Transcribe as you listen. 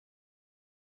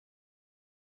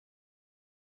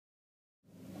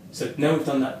So now we've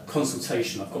done that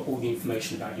consultation, I've got all the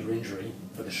information about your injury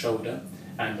for the shoulder,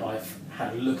 and I've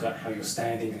had a look at how you're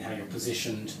standing and how you're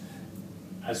positioned,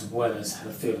 as well as had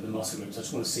a feel of the muscle groups. I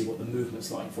just want to see what the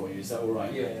movement's like for you. Is that all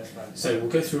right? Yeah, that's fine. So we'll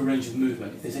go through a range of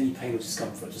movement. If there's any pain or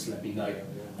discomfort, just let me know, Yeah.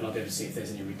 and I'll be able to see if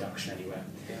there's any reduction anywhere.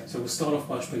 Yeah. So we'll start off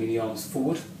by just bringing the arms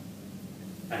forward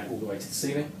and all the way to the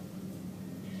ceiling.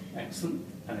 Excellent.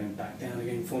 And then back down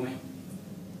again for me.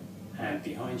 Hand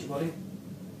behind your body.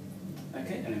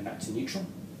 Okay, and then back to neutral.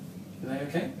 Are they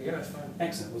okay? Yeah, that's fine.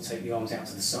 Excellent. We'll take the arms out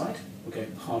to the side. We'll go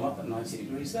palm up at 90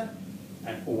 degrees there,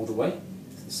 and all the way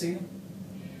to the ceiling.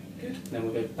 Good. Then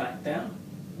we'll go back down.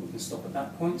 We can stop at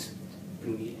that point.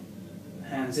 Bring the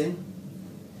hands in,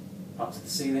 up to the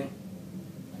ceiling,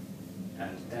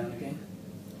 and down again.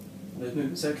 Are those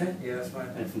movements okay? Yeah, that's fine.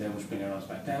 And from there we'll just bring our arms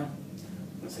back down.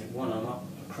 We'll take one arm up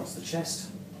across the chest.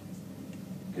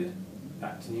 Good.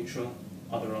 Back to neutral.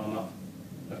 Other arm up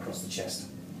across the chest.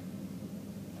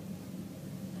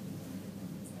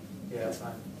 Yeah, that's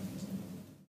fine.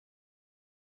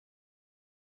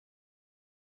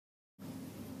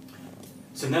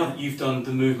 So now that you've done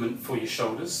the movement for your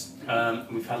shoulders, and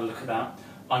we've had a look at that,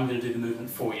 I'm going to do the movement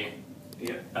for you.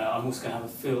 Yeah. I'm also going to have a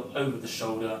feel over the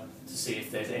shoulder to see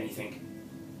if there's anything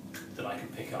that I can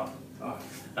pick up. Oh.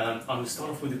 I'm going to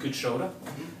start off with a good shoulder,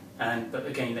 but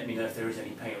again, let me know if there is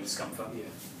any pain or discomfort. Yeah.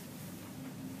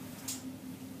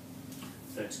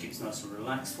 So just keep it nice and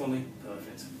relaxed for me.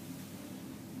 Perfect.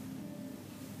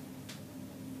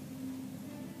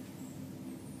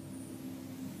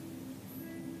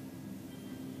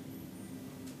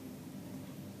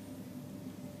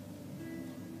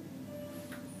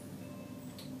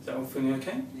 Is that all feeling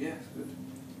okay? Yeah, it's good.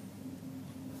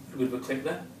 A bit of a click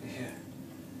there. Yeah.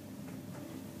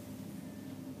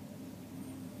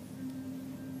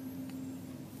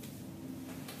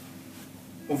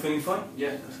 All feeling fine?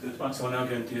 Yeah, that's good. Right, so I'll now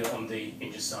go and do it on the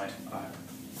injured side. Alright.